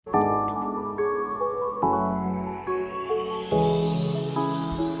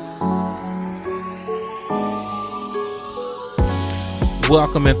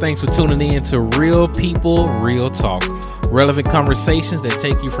Welcome and thanks for tuning in to Real People, Real Talk. Relevant conversations that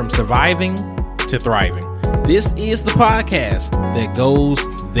take you from surviving to thriving. This is the podcast that goes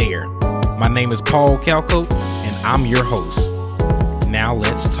there. My name is Paul Calco and I'm your host. Now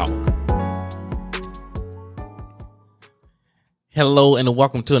let's talk. Hello and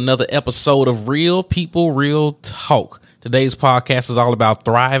welcome to another episode of Real People, Real Talk. Today's podcast is all about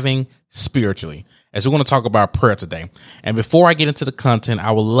thriving spiritually, as we're going to talk about prayer today. And before I get into the content,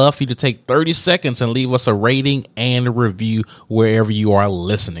 I would love for you to take 30 seconds and leave us a rating and a review wherever you are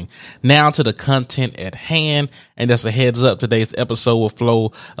listening. Now to the content at hand, and just a heads up, today's episode will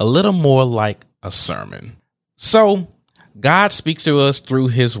flow a little more like a sermon. So God speaks to us through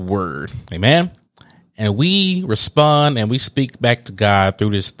his word. Amen. And we respond and we speak back to God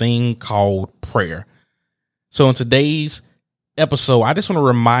through this thing called prayer. So in today's episode, I just want to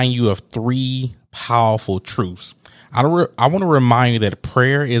remind you of three powerful truths. I want to remind you that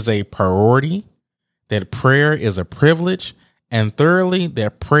prayer is a priority, that prayer is a privilege, and thirdly,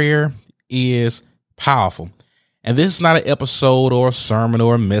 that prayer is powerful. And this is not an episode or a sermon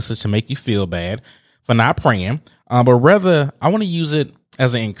or a message to make you feel bad for not praying, but rather I want to use it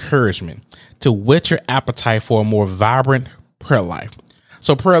as an encouragement to whet your appetite for a more vibrant prayer life.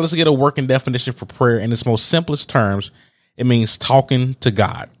 So prayer, let's get a working definition for prayer in its most simplest terms. It means talking to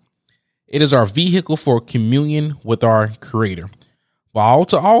God. It is our vehicle for communion with our Creator. But all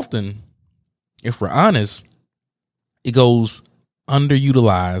too often, if we're honest, it goes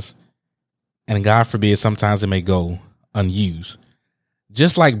underutilized, and God forbid, sometimes it may go unused.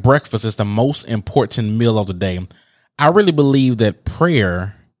 Just like breakfast is the most important meal of the day, I really believe that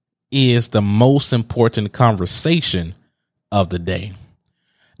prayer is the most important conversation of the day.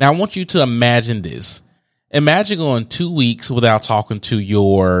 Now, I want you to imagine this. Imagine going 2 weeks without talking to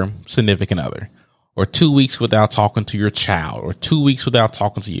your significant other, or 2 weeks without talking to your child, or 2 weeks without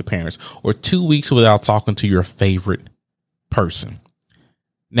talking to your parents, or 2 weeks without talking to your favorite person.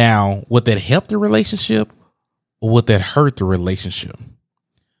 Now, would that help the relationship or would that hurt the relationship?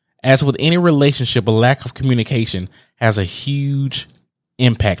 As with any relationship, a lack of communication has a huge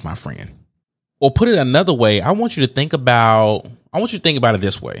impact, my friend. Or put it another way, I want you to think about it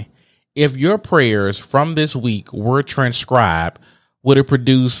this way. If your prayers from this week were transcribed, would it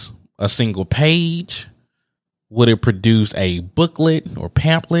produce a single page? Would it produce a booklet or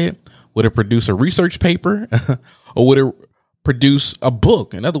pamphlet? Would it produce a research paper? Or would it produce a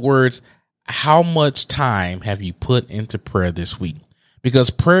book? In other words, how much time have you put into prayer this week? Because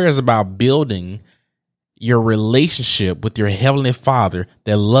prayer is about building your relationship with your Heavenly Father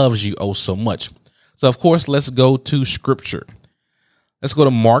that loves you oh so much. So, of course, let's go to Scripture. Let's go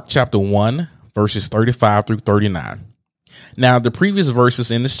to Mark chapter 1, verses 35 through 39. Now, the previous verses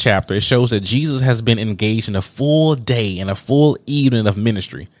in this chapter, it shows that Jesus has been engaged in a full day and a full evening of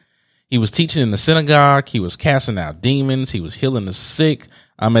ministry. He was teaching in the synagogue. He was casting out demons. He was healing the sick.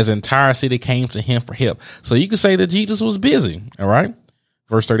 As the entire city came to him for help. So you could say that Jesus was busy. All right.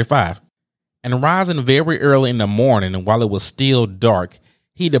 Verse 35. And rising very early in the morning, and while it was still dark,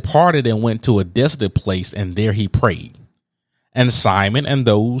 he departed and went to a desolate place, and there he prayed. And Simon and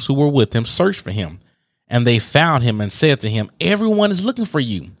those who were with him searched for him. And they found him and said to him, "Everyone is looking for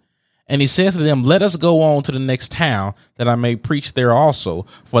you." And he said to them, "Let us go on to the next town, that I may preach there also,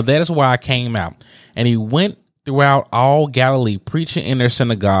 for that is why I came out." And he went throughout all Galilee, preaching in their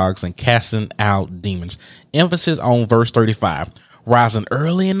synagogues and casting out demons. Emphasis on verse 35. Rising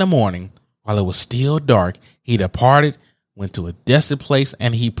early in the morning, while it was still dark, he departed, went to a desolate place,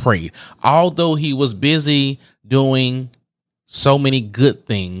 and he prayed. Although he was busy doing so many good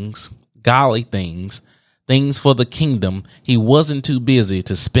things, godly things for the kingdom, he wasn't too busy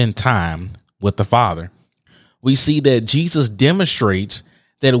to spend time with the Father. We see that Jesus demonstrates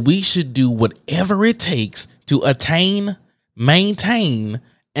that we should do whatever it takes to attain, maintain,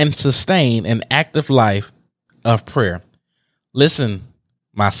 and sustain an active life of prayer. Listen,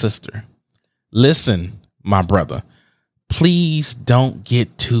 my sister. Listen, my brother. Please don't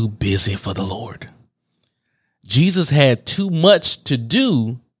get too busy for the Lord. Jesus had too much to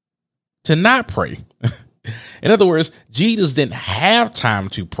do to not pray. In other words, Jesus didn't have time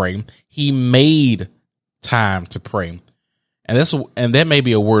to pray. He made time to pray. And that may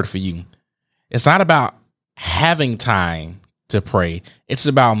be a word for you. It's not about having time to pray. It's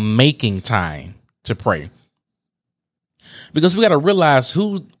about making time to pray. Because we got to realize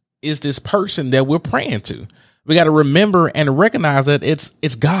who is this person that we're praying to. We got to remember and recognize that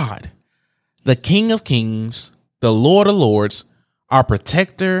it's God, the King of Kings, the Lord of Lords, our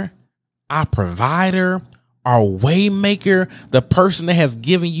protector, our provider, our way maker, the person that has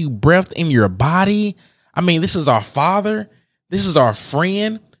given you breath in your body. I mean, this is our Father. This is our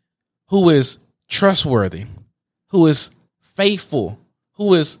friend who is trustworthy, who is faithful,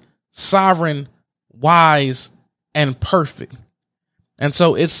 who is sovereign, wise, and perfect. And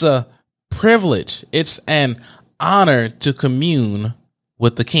so it's a privilege. It's an honor to commune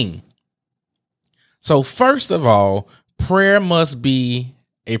with the King. So first of all, prayer must be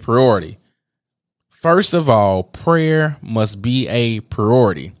a priority. First of all, prayer must be a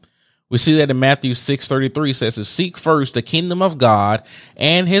priority. We see that in Matthew 6:33 says to seek first the kingdom of God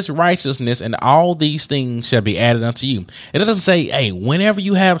and his righteousness, and all these things shall be added unto you. It doesn't say, hey, whenever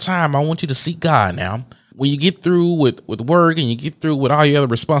you have time, I want you to seek God now. When you get through with work and you get through with all your other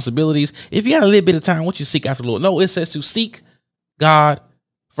responsibilities, if you got a little bit of time, I want you to seek after the Lord. No, it says to seek God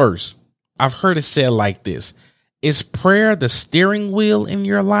first. I've heard it said like this. Is prayer the steering wheel in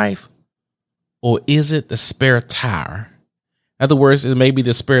your life, or is it the spare tire? In other words, it may be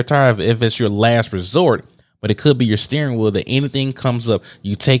the spare tire if it's your last resort, but it could be your steering wheel that anything comes up,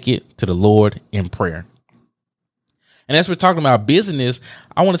 you take it to the Lord in prayer. And as we're talking about business,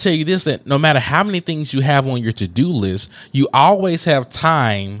 I want to tell you this, that no matter how many things you have on your to-do list, you always have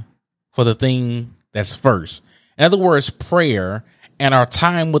time for the thing that's first. In other words, prayer and our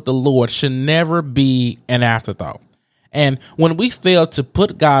time with the Lord should never be an afterthought. And when we fail to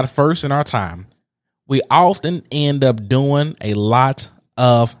put God first in our time, we often end up doing a lot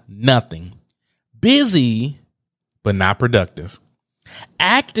of nothing. Busy, but not productive.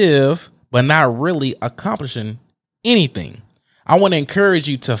 Active, but not really accomplishing anything. I want to encourage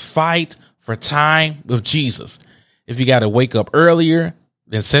you to fight for time with Jesus. If you got to wake up earlier,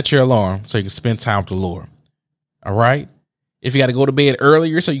 then set your alarm so you can spend time with the Lord. All right. If you got to go to bed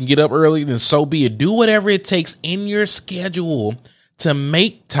earlier so you can get up early, then so be it. Do whatever it takes in your schedule to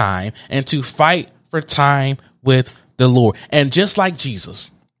make time and to fight for time with the Lord. And just like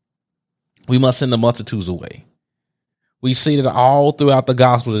Jesus, we must send the multitudes away. We see that all throughout the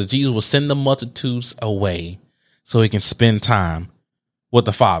gospel that Jesus will send the multitudes away so he can spend time with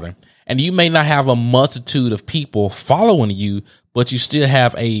the Father. And you may not have a multitude of people following you, but you still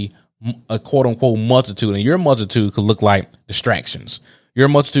have a quote unquote multitude. And your multitude could look like distractions. Your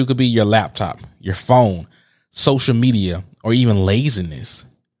multitude could be your laptop, your phone, social media, or even laziness,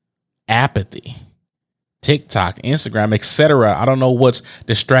 apathy, TikTok, Instagram, etc. I don't know what's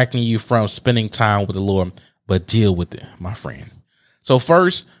distracting you from spending time with the Lord, but deal with it, my friend. So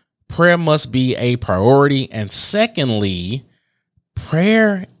first, prayer must be a priority. And secondly,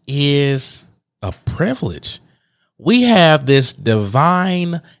 prayer is a privilege. We have this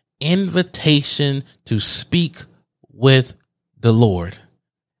divine invitation to speak with the Lord.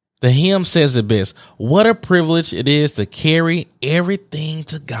 The hymn says it best. What a privilege it is to carry everything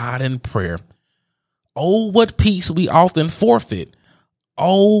to God in prayer. Oh, what peace we often forfeit.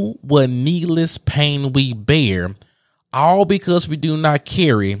 Oh, what needless pain we bear. All because we do not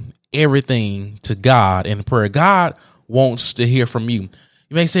carry everything to God in prayer. God wants to hear from you.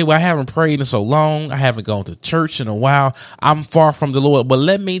 You may say, well, I haven't prayed in so long. I haven't gone to church in a while. I'm far from the Lord. But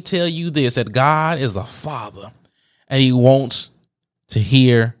let me tell you this, that God is a father and he wants to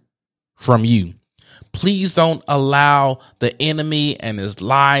hear from you. Please don't allow the enemy and his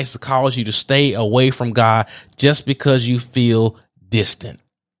lies to cause you to stay away from God just because you feel distant.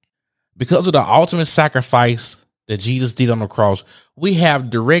 Because of the ultimate sacrifice that Jesus did on the cross, we have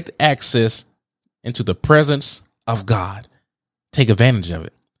direct access into the presence of God. Take advantage of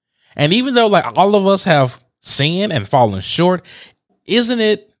it. And even though like all of us have sinned and fallen short, isn't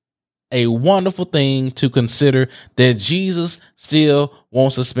it a wonderful thing to consider that Jesus still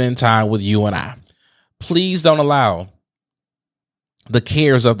wants to spend time with you and I? Please don't allow the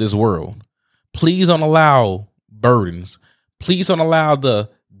cares of this world. Please don't allow burdens. Please don't allow the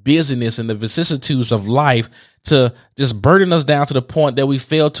busyness and the vicissitudes of life to just burden us down to the point that we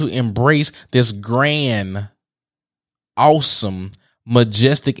fail to embrace this grand, awesome,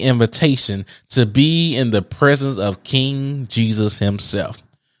 majestic invitation to be in the presence of King Jesus himself.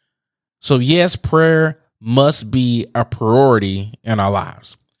 So yes, prayer must be a priority in our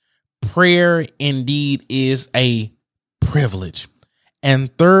lives. Prayer indeed is a privilege.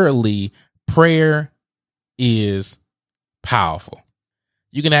 And thirdly, prayer is powerful.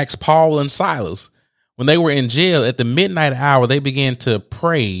 You can ask Paul and Silas. When they were in jail at the midnight hour, they began to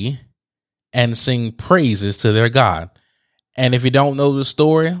pray and sing praises to their God. And if you don't know the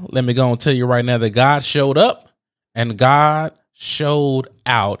story, let me go and tell you right now that God showed up and God showed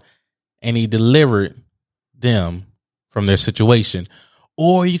out and he delivered them from their situation.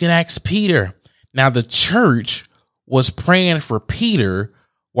 Or you can ask Peter. Now, the church was praying for Peter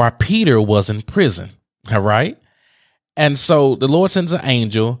while Peter was in prison. All right. And so the Lord sends an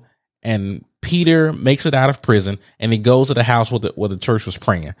angel and Peter makes it out of prison and he goes to the house where the church was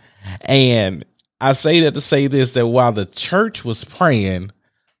praying. And I say that to say this, that while the church was praying,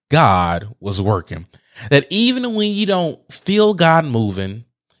 God was working. That even when you don't feel God moving,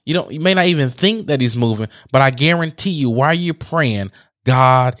 you may not even think that he's moving, but I guarantee you while you're praying,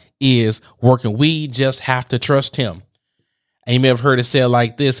 God is working. We just have to trust him. And you may have heard it said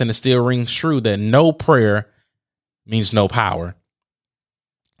like this, and it still rings true, that no prayer means no power.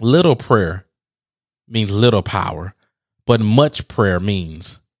 Little prayer means little power, but much prayer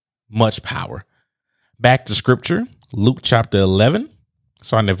means much power. Back to scripture, Luke chapter 11,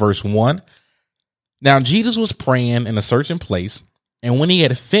 starting at verse 1. Now Jesus was praying in a certain place, and when he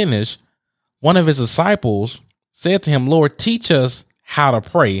had finished, one of his disciples said to him, Lord, teach us how to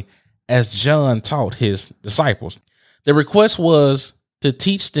pray as John taught his disciples. The request was to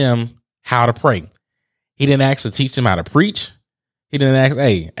teach them how to pray. He didn't ask to teach them how to preach. He didn't ask,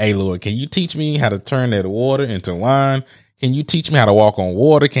 hey, Lord, can you teach me how to turn that water into wine? Can you teach me how to walk on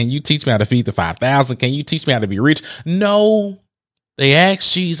water? Can you teach me how to feed the 5,000? Can you teach me how to be rich? No, they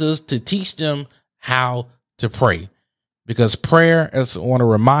asked Jesus to teach them how to pray, because prayer, as I want to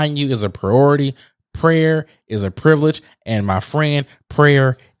remind you, is a priority. Prayer is a privilege. And my friend,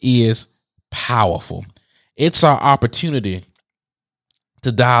 prayer is powerful. It's our opportunity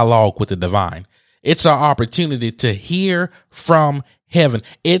to dialogue with the divine. It's our opportunity to hear from heaven.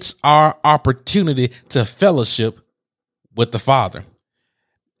 It's our opportunity to fellowship with the Father.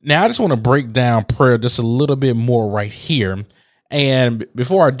 Now, I just want to break down prayer just a little bit more right here. And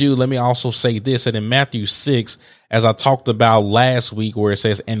before I do, let me also say this, that in Matthew 6, as I talked about last week, where it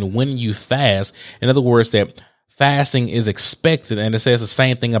says, and when you fast, in other words, that fasting is expected. And it says the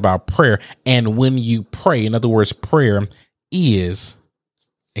same thing about prayer. And when you pray, in other words, prayer is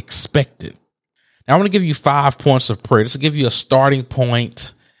expected. Now, I want to give you 5 points of prayer. Just to give you a starting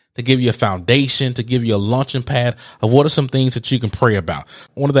point, to give you a foundation, to give you a launching pad of what are some things that you can pray about.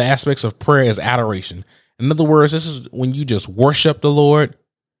 One of the aspects of prayer is adoration. In other words, this is when you just worship the Lord.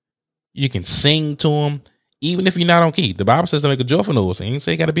 You can sing to him, even if you're not on key. The Bible says to make a joyful noise. It ain't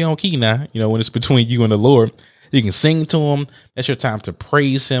say you got to be on key now, when it's between you and the Lord. You can sing to him. That's your time to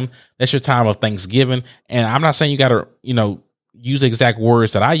praise him. That's your time of thanksgiving. And I'm not saying you got to, use the exact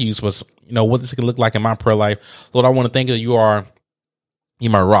words that I use, but what this can look like in my prayer life. Lord, I want to thank you. You're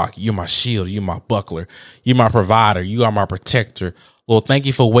my rock. You're my shield. You're my buckler. You're my provider. You are my protector. Lord, thank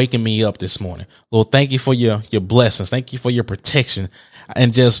you for waking me up this morning. Lord, thank you for your blessings. Thank you for your protection,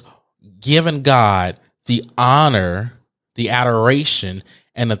 and just giving God the honor, the adoration,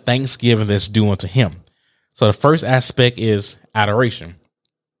 and the thanksgiving that's due unto him. So the first aspect is adoration.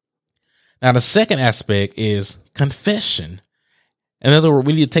 Now, the second aspect is confession. In other words,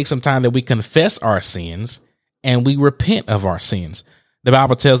 we need to take some time that we confess our sins and we repent of our sins. The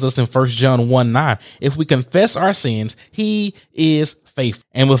Bible tells us in 1 John 1:9, if we confess our sins, he is faithful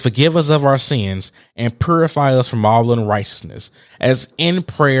and will forgive us of our sins and purify us from all unrighteousness. As in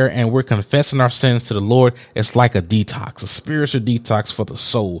prayer and we're confessing our sins to the Lord, it's like a detox, a spiritual detox for the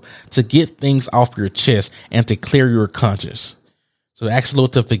soul, to get things off your chest and to clear your conscience. So ask the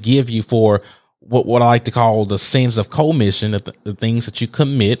Lord to forgive you for what I like to call the sins of commission, the things that you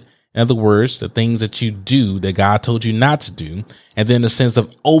commit. In other words, the things that you do that God told you not to do. And then the sins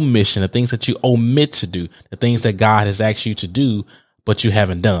of omission, the things that you omit to do, the things that God has asked you to do, but you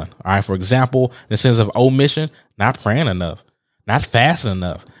haven't done. All right. For example, the sins of omission, not praying enough, not fasting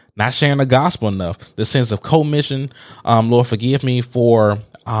enough, not sharing the gospel enough. The sins of commission. Lord, forgive me for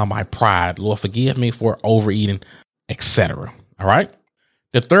my pride. Lord, forgive me for overeating, etc. All right.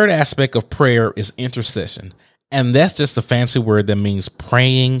 The third aspect of prayer is intercession. And that's just a fancy word that means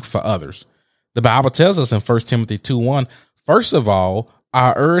praying for others. The Bible tells us in 1 Timothy 2:1, first of all,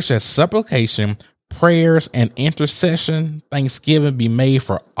 I urge that supplication, prayers, and intercession, thanksgiving be made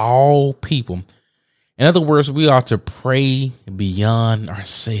for all people. In other words, we are to pray beyond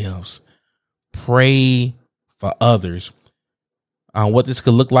ourselves. Pray for others. What this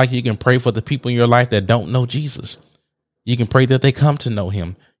could look like, you can pray for the people in your life that don't know Jesus. You can pray that they come to know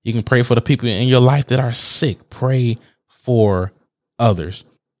him. You can pray for the people in your life that are sick. Pray for others.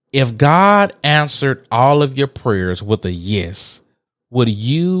 If God answered all of your prayers with a yes, would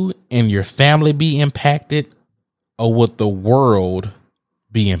you and your family be impacted, or would the world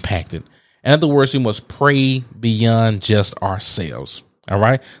be impacted? In other words, we must pray beyond just ourselves. All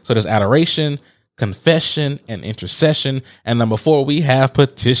right. So there's adoration, confession, and intercession. And number 4, we have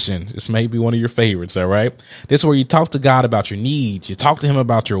petition. This may be one of your favorites. All right. This is where you talk to God about your needs. You talk to him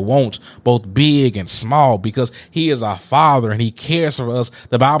about your wants, both big and small, because he is our Father and he cares for us.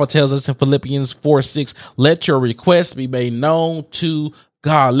 The Bible tells us in Philippians 4:6, let your requests be made known to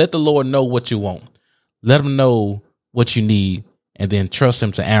God, let the Lord know what you want. Let him know what you need, and then trust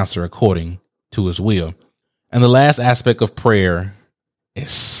him to answer according to his will. And the last aspect of prayer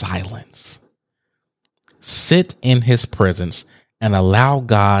is silence. Sit in his presence and allow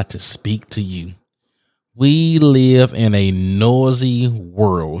God to speak to you. We live in a noisy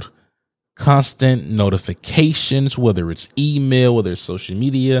world, constant notifications, whether it's email, whether it's social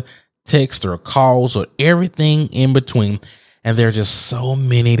media, text or calls or everything in between. And there are just so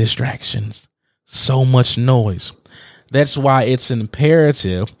many distractions, so much noise. That's why it's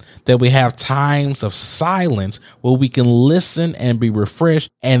imperative that we have times of silence where we can listen and be refreshed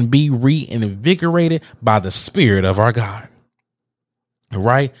and be reinvigorated by the Spirit of our God. All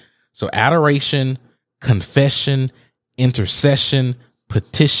right. So adoration, confession, intercession,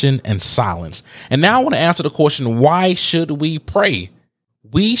 petition, and silence. And now I want to answer the question, why should we pray?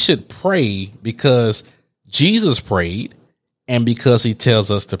 We should pray because Jesus prayed and because he tells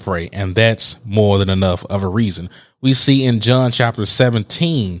us to pray. And that's more than enough of a reason. We see in John chapter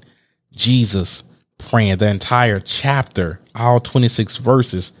 17, Jesus praying. The entire chapter, all 26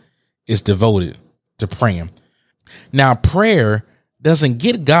 verses, is devoted to praying. Now, prayer doesn't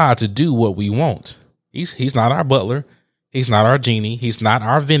get God to do what we want. He's not our butler. He's not our genie. He's not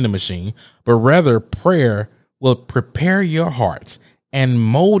our vending machine, but rather prayer will prepare your hearts and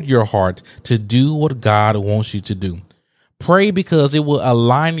mold your heart to do what God wants you to do. Pray because it will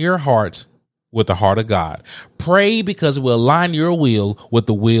align your heart with the heart of God. Pray because it will align your will with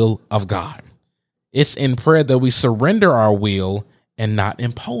the will of God. It's in prayer that we surrender our will and not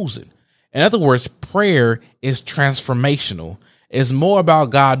impose it. In other words, prayer is transformational. It's more about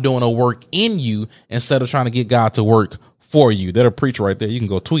God doing a work in you instead of trying to get God to work for you. That'll preach right there. You can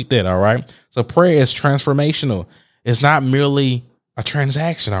go tweet that. All right. So prayer is transformational. It's not merely a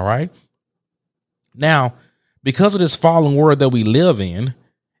transaction. All right. Now, because of this fallen world that we live in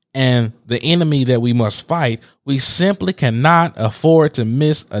and the enemy that we must fight, we simply cannot afford to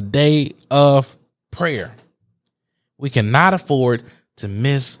miss a day of prayer. We cannot afford to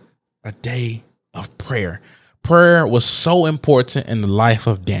miss a day of prayer. Prayer was so important in the life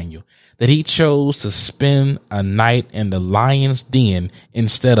of Daniel that he chose to spend a night in the lion's den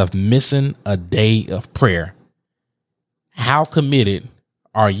instead of missing a day of prayer. How committed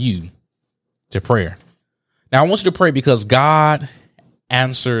are you to prayer? Now, I want you to pray because God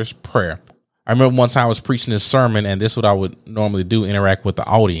answers prayer. I remember one time I was preaching this sermon, and this is what I would normally do, interact with the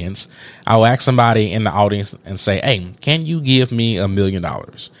audience. I would ask somebody in the audience and say, hey, can you give me $1 million?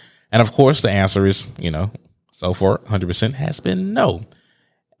 And of course, the answer is, so far 100% has been no.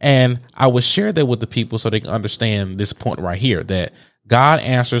 And I would share that with the people so they can understand this point right here, that God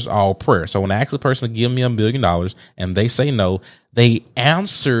answers all prayer. So when I ask a person to give me $1 million and they say no, they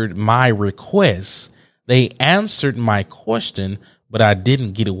answered my request. They answered my question, but I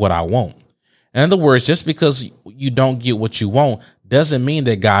didn't get what I want. In other words, just because you don't get what you want doesn't mean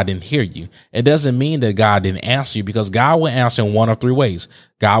that God didn't hear you. It doesn't mean that God didn't answer you, because God will answer in one of three ways.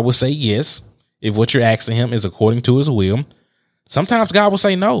 God will say yes if what you're asking him is according to his will. Sometimes God will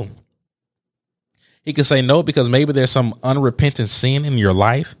say no. He could say no because maybe there's some unrepentant sin in your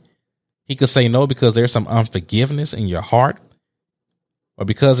life. He could say no because there's some unforgiveness in your heart, or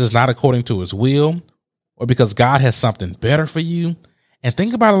because it's not according to his will, or because God has something better for you. And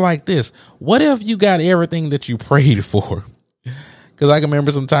think about it like this. What if you got everything that you prayed for? Because I can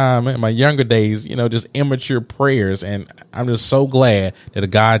remember some time in my younger days, just immature prayers. And I'm just so glad that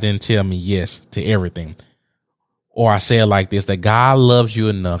God didn't tell me yes to everything. Or I say it like this, that God loves you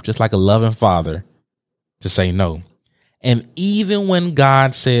enough, just like a loving father, to say no. And even when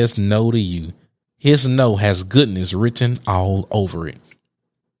God says no to you, his no has goodness written all over it.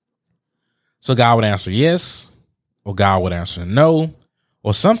 So God would answer yes, or God would answer no,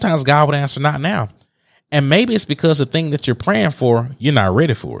 or sometimes God would answer not now. And maybe it's because the thing that you're praying for, you're not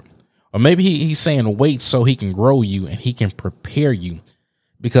ready for it. Or maybe he's saying wait so he can grow you and he can prepare you,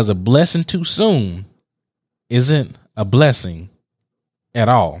 because a blessing too soon isn't a blessing at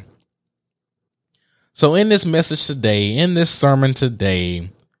all. So in this message today, in this sermon today,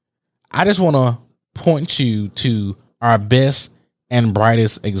 I just want to point you to our best and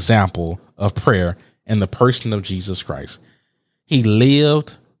brightest example of prayer in the person of Jesus Christ. He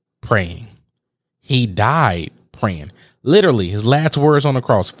lived praying. He died praying. Literally, his last words on the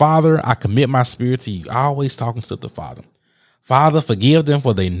cross, Father, I commit my spirit to you. Always talking to the Father. Father, forgive them,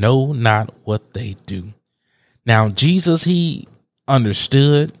 for they know not what they do. Now, Jesus, he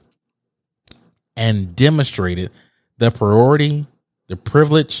understood and demonstrated the priority, the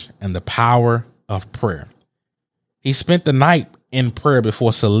privilege, and the power of prayer. He spent the night in prayer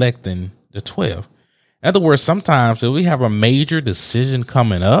before selecting the 12. In other words, sometimes if we have a major decision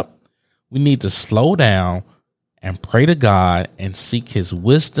coming up, we need to slow down and pray to God and seek his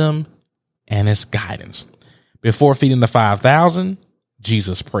wisdom and his guidance. Before feeding the 5,000,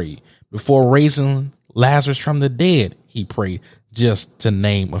 Jesus prayed. Before raising Lazarus from the dead, he prayed, just to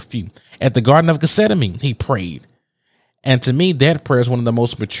name a few. At the Garden of Gethsemane, he prayed. And to me, that prayer is one of the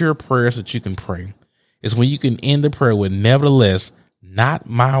most mature prayers that you can pray. It's when you can end the prayer with, nevertheless, not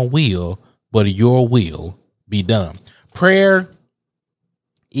my will, but your will be done. Prayer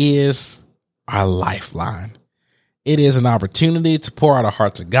is our lifeline. It is an opportunity to pour out our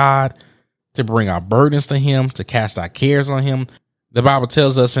heart to God, to bring our burdens to him, to cast our cares on him. The Bible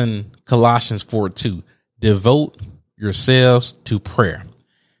tells us in Colossians 4:2, devote yourselves to prayer.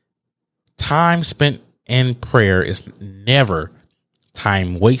 Time spent in prayer is never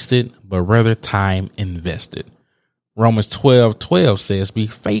time wasted, but rather time invested. Romans 12:12 says, be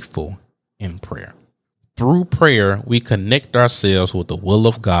faithful in prayer. Through prayer, we connect ourselves with the will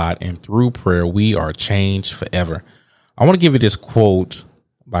of God, and through prayer, we are changed forever. I want to give you this quote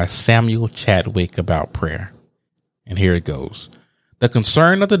by Samuel Chadwick about prayer. And here it goes. The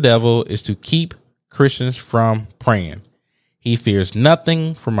concern of the devil is to keep Christians from praying. He fears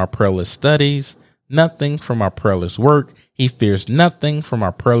nothing from our prayerless studies, nothing from our prayerless work. He fears nothing from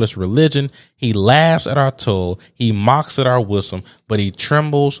our prayerless religion. He laughs at our toil. He mocks at our wisdom, but he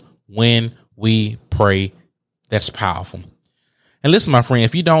trembles when we pray. That's powerful. And listen, my friend,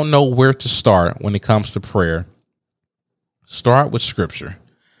 if you don't know where to start when it comes to prayer, start with scripture.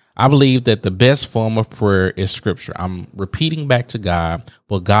 I believe that the best form of prayer is scripture. I'm repeating back to God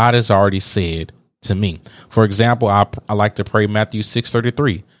what God has already said to me. For example, I like to pray Matthew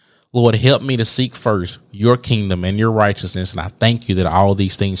 6:33. Lord, help me to seek first your kingdom and your righteousness. And I thank you that all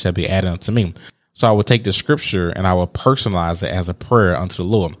these things shall be added unto me. So I would take the scripture and I will personalize it as a prayer unto the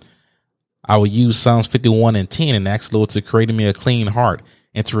Lord. I will use Psalms 51:10 and ask the Lord to create in me a clean heart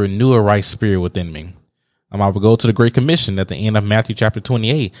and to renew a right spirit within me. I will go to the Great Commission at the end of Matthew chapter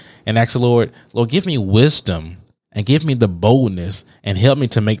 28 and ask the Lord, give me wisdom and give me the boldness and help me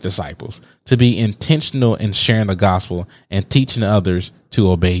to make disciples, to be intentional in sharing the gospel and teaching others to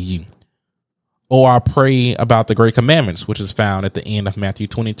obey you. Or I pray about the Great Commandments, which is found at the end of Matthew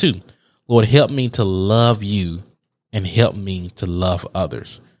 22. Lord, help me to love you and help me to love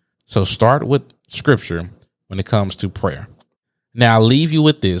others. So start with scripture when it comes to prayer. Now I'll leave you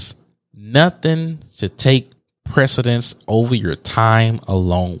with this. Nothing should take precedence over your time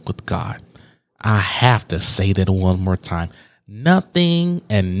alone with God. I have to say that one more time. Nothing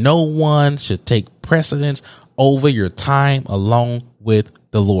and no one should take precedence over your time alone with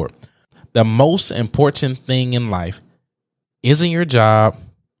the Lord. The most important thing in life isn't your job.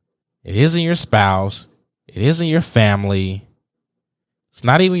 It isn't your spouse. It isn't your family. It's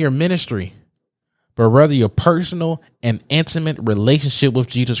not even your ministry, but rather your personal and intimate relationship with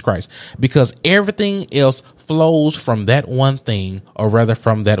Jesus Christ, because everything else flows from that one thing, or rather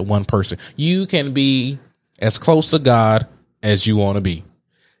from that one person. You can be as close to God as you want to be.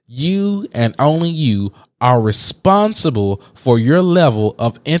 You and only you are responsible for your level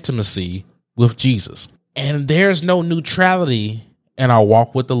of intimacy with Jesus. And there's no neutrality in our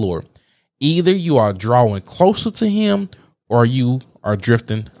walk with the Lord. Either you are drawing closer to him or you are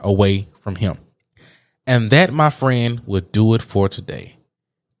drifting away from him. And that, my friend, would do it for today.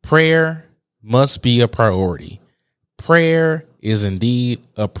 Prayer must be a priority. Prayer is indeed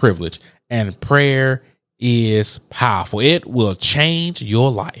a privilege, and prayer is powerful. It will change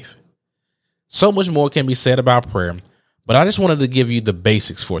your life. So much more can be said about prayer, but I just wanted to give you the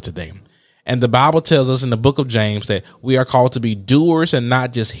basics for today. And the Bible tells us in the book of James that we are called to be doers and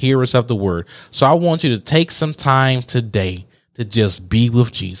not just hearers of the word. So I want you to take some time today to just be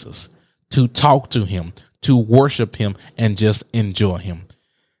with Jesus, to talk to him, to worship him, and just enjoy him.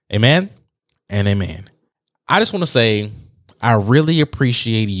 Amen and amen. I just want to say I really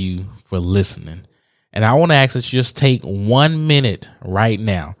appreciate you for listening. And I want to ask that you just take 1 minute right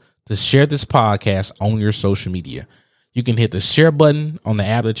now to share this podcast on your social media. You can hit the share button on the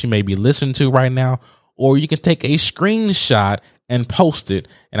app that you may be listening to right now, or you can take a screenshot and post it.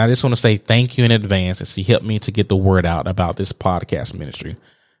 And I just want to say thank you in advance as you help me to get the word out about this podcast ministry.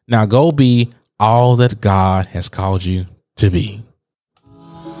 Now go be all that God has called you to be.